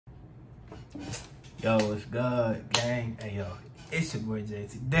Yo, what's good, gang? Hey, yo, it's your boy Jay.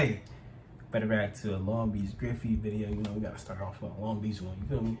 Today, better back to a Long Beach Griffy video. You know, we gotta start off with a Long Beach one. You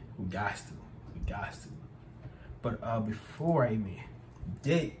feel me? We got to. But before I even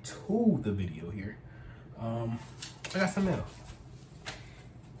get to the video here, I got some mail.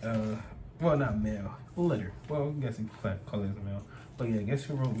 Well, not mail, a letter. Well, I guess you could call it mail. But yeah, guess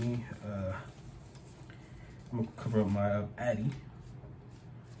who wrote me? I'm gonna cover up my Addie.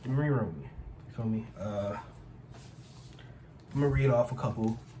 Marie wrote me. You feel me? I'm gonna read off a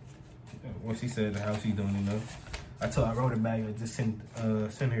couple. What she said, how she doing, you know. I wrote it back. I just sent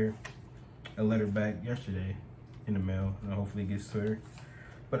her a letter back yesterday in the mail, and hopefully it gets to her.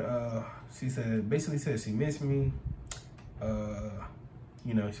 But she basically said she missed me.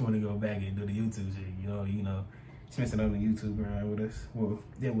 You know, she want to go back and do the YouTube shit. You know, she's missing on the YouTube grind with us. Well,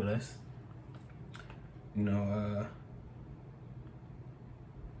 yeah, with us. You know,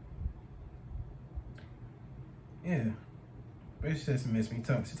 yeah. But she says she missed me. She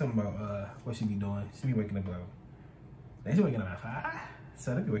talking about what she be doing. She be waking up like, she waking up at 5.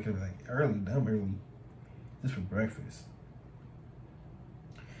 So they be waking up like early, dumb early, just for breakfast.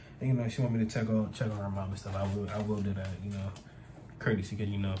 And you know, she want me to check on her mom and stuff. I will do that. You know, courtesy, cause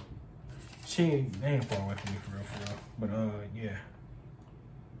you know, they ain't far away from me for real. But yeah.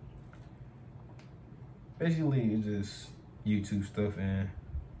 Basically, it's just YouTube stuff, and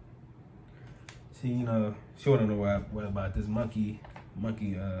you know, she wanna know what about this monkey.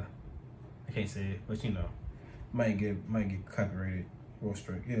 I can't say it, but you know, might get copyrighted or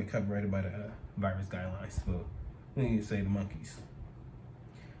straight. Yeah, copyrighted by the virus guidelines. So we need to say the monkeys.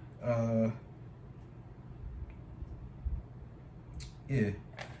 Yeah,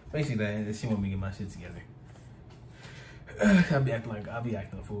 basically that. And she want me to get my shit together. I'll be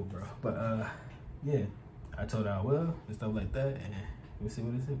acting a fool, bro. But yeah, I told her I will and stuff like that, and we'll see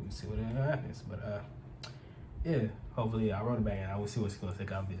what it is. We'll see what happens. But yeah, hopefully I wrote it back and I will see what she's gonna say.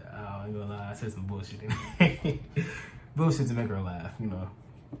 I ain't gonna lie, I said some bullshit. Bullshit to make her laugh, you know.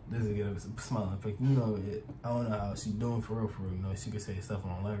 Just to get a smile effect. You know, I don't know how she's doing for real. You know, she could say stuff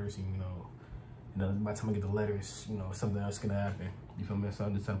on letters, and you know, by the time I get the letters, you know, something else gonna happen. You feel me? So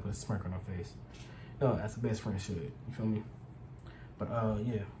I'm just trying to put a smirk on her face. No, that's the best friend should. You feel me? But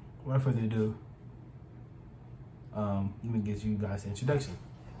yeah, without further ado, let me get you guys an introduction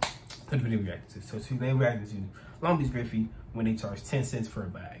to the video we reacted to. So today we reacted to LongBeachGriffy when they charge 10 cents for a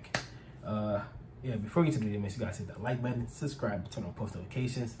bag. Yeah, before we get to the video, make sure you guys hit that like button, subscribe, turn on post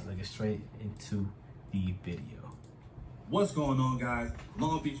notifications, and let's get straight into the video. What's going on, guys?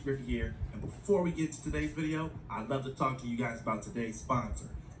 LongBeachGriffy here, and before we get to today's video, I'd love to talk to you guys about today's sponsor,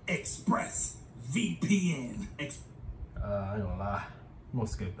 ExpressVPN. I ain't gonna lie, I'm gonna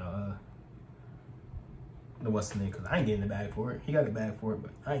skip the what's the name, because I ain't getting the bag for it. He got the bag for it,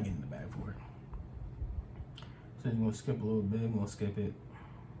 but I ain't getting the bag for it. So you're gonna skip a little bit, I'm gonna skip it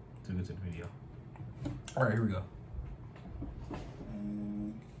to get to the video. All right, here we go.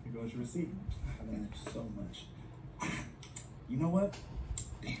 And here goes your receipt. I learned so much. You know what?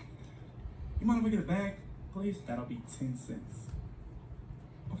 Damn. You mind if I get a bag, please? That'll be 10 cents.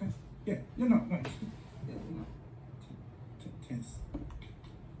 Okay. Yeah. No. Yeah, 10 cents.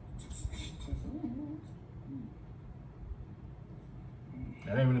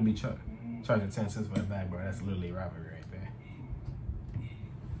 That ain't really be charging 10 cents for a bag, bro. That's literally robbery right there.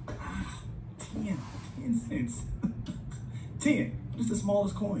 10 cents. 10. Just the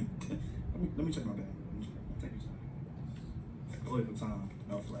smallest coin. Let me check my bag. Take your time. Louis Vuitton.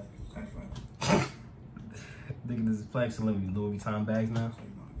 No flex. Kind of flex. Thinking this is flex and Louis Vuitton bags now.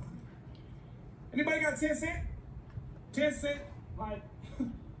 Anybody got 10 cents? 10 cents? Like,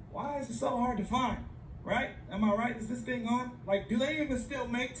 why is it so hard to find? Right? Am I right? Is this thing on? Like, do they even still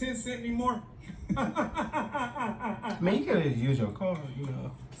make 10 cents anymore? Man, you could use your card, you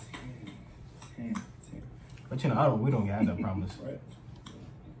know. 10. But you know, we don't get that promise. Right.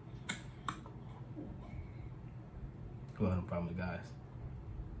 We don't have a problem, guys.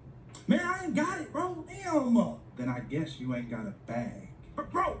 Man, I ain't got it, bro. Damn. Then I guess you ain't got a bag.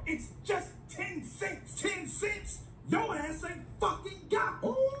 But bro, it's just 10 cents. 10 cents. Your ass ain't fucking got.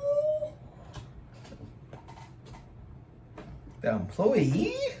 Ooh. The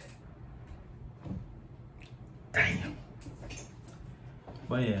employee? Damn.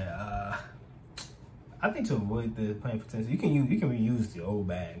 But yeah, I think to avoid the paying for 10 cents, you can reuse the old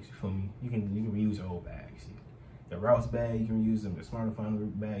bags. You feel me? You can reuse your old bags. The Rouse bag, you can reuse them. The Smarter Finder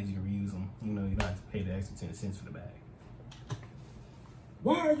bags, you can reuse them. You know, you don't have to pay the extra 10 cents for the bag.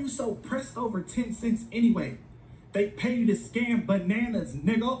 Why are you so pressed over 10 cents anyway? They pay you to scam bananas,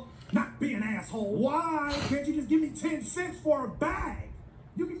 nigga. Not be an asshole. Why can't you just give me 10 cents for a bag?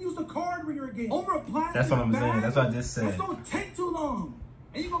 You can use the card reader again. Over a plastic That's what I'm bag? saying. That's what I just said. That's gonna take too long.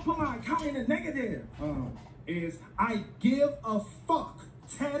 And you're gonna put my account in the negative. Is I give a fuck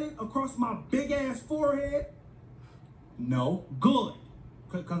tatted across my big ass forehead? No. Good.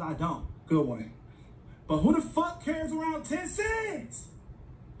 Cause I don't. Good one. But who the fuck cares around 10 cents?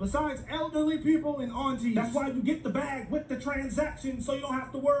 Besides elderly people and aunties. That's why you get the bag with the transaction so you don't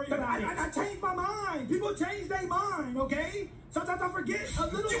have to worry about it. I changed my mind. People change their mind, okay? Sometimes I forget a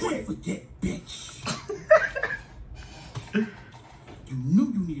little bit. You wouldn't forget, bitch. You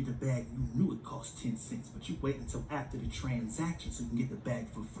knew you needed a bag. You knew it cost 10 cents, but you wait until after the transaction so you can get the bag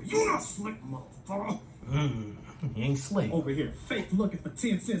for free. You not slick, motherfucker. You ain't slick. Over here, fake looking for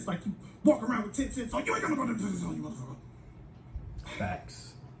 10 cents like you walk around with 10 cents. Oh, you ain't gonna go to business on you, motherfucker. Facts.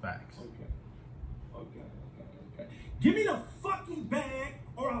 Facts. Okay. Give me the fucking bag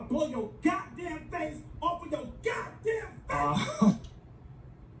or I'll blow your goddamn face off of your goddamn face.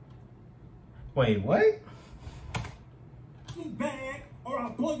 Wait, what? Bag or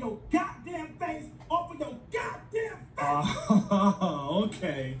I'll blow your goddamn face off of your goddamn face.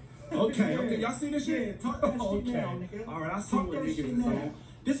 Okay. Y'all see this shit? Yeah, talk that shit now, nigga. All right, I see what niggas is on.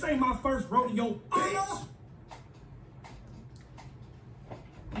 This ain't my first rodeo, bitch.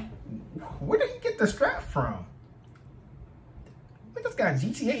 Where did he get the strap from? Niggas got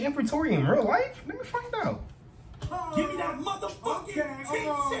GTA inventory in real life? Let me find out. Give me that motherfucking 10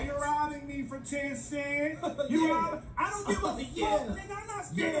 cents. You're robbing me for 10 cents. I don't give a fuck, nigga. I'm not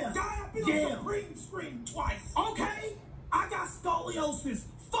scared to die. I've been on Supreme Screen twice. Okay? I got scoliosis.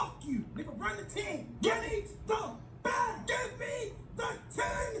 Fuck you. Nigga, run the 10. Give me the bag. Give me the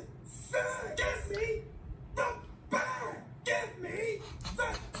 10 cents. Give me the bag. Give me the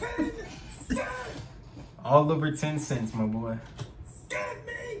 10 cents. All over 10 cents, my boy. Give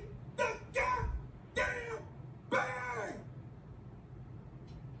me the goddamn bag.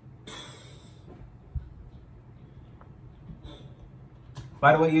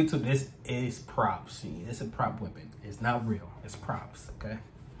 By the way, YouTube, this is props. It's a prop weapon. It's not real. It's props, okay?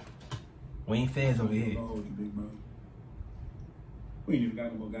 We ain't feds over here. I'll hold you, big bro. We ain't even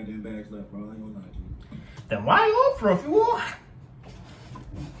got no more goddamn bags left, bro. I ain't gonna lie to you. Then why you offer if you want?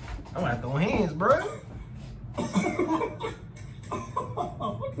 I'm gonna throw hands, bro.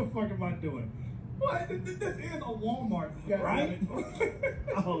 What the fuck am I doing? What? This is a Walmart, right?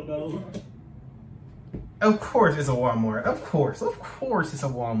 Oh no. Of course it's a Walmart. Of course it's a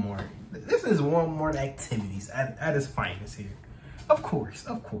Walmart. This is Walmart activities at its finest here. Of course.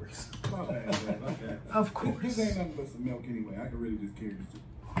 My bad, man. Of course. This ain't nothing but some milk anyway. I can really just carry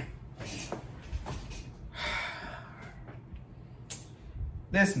this.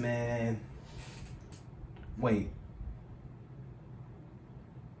 This man. Wait.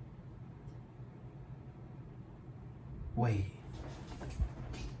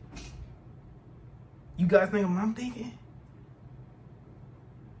 You guys think what I'm thinking?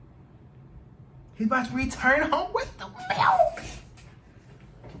 He's about to return home with the milk.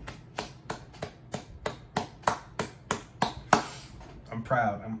 I'm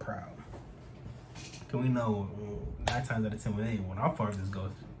proud. Cause we know 9 times out of 10 when our farmers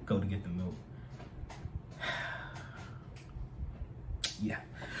go to get the milk. Yeah.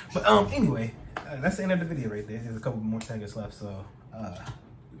 But anyway, that's the end of the video right there. There's a couple more seconds left, so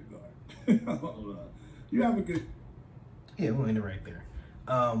you have a good. Yeah, we'll end it right there.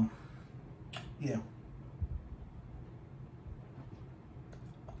 Yeah.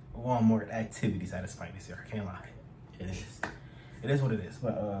 Walmart activities at its finest here. I can't lie. It is what it is.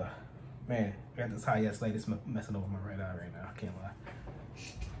 But man, I got this high ass light. It's messing over my right eye right now. I can't lie.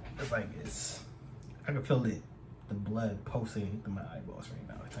 It's like I can feel the blood pulsating through my eyeballs right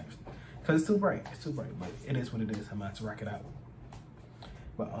now. Cause it's too bright. But it is what it is. I'm about to rock it out.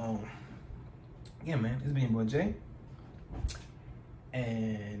 But yeah, man, it's been your boy Jay,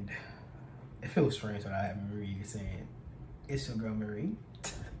 and it feels strange that I have Marie saying it's your girl Marie,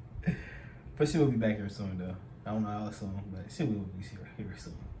 but she will be back here soon though. I don't know how soon, but she will be here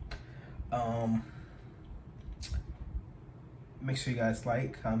soon. Make sure you guys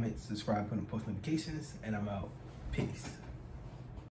like, comment, subscribe, put on post notifications, and I'm out. Peace.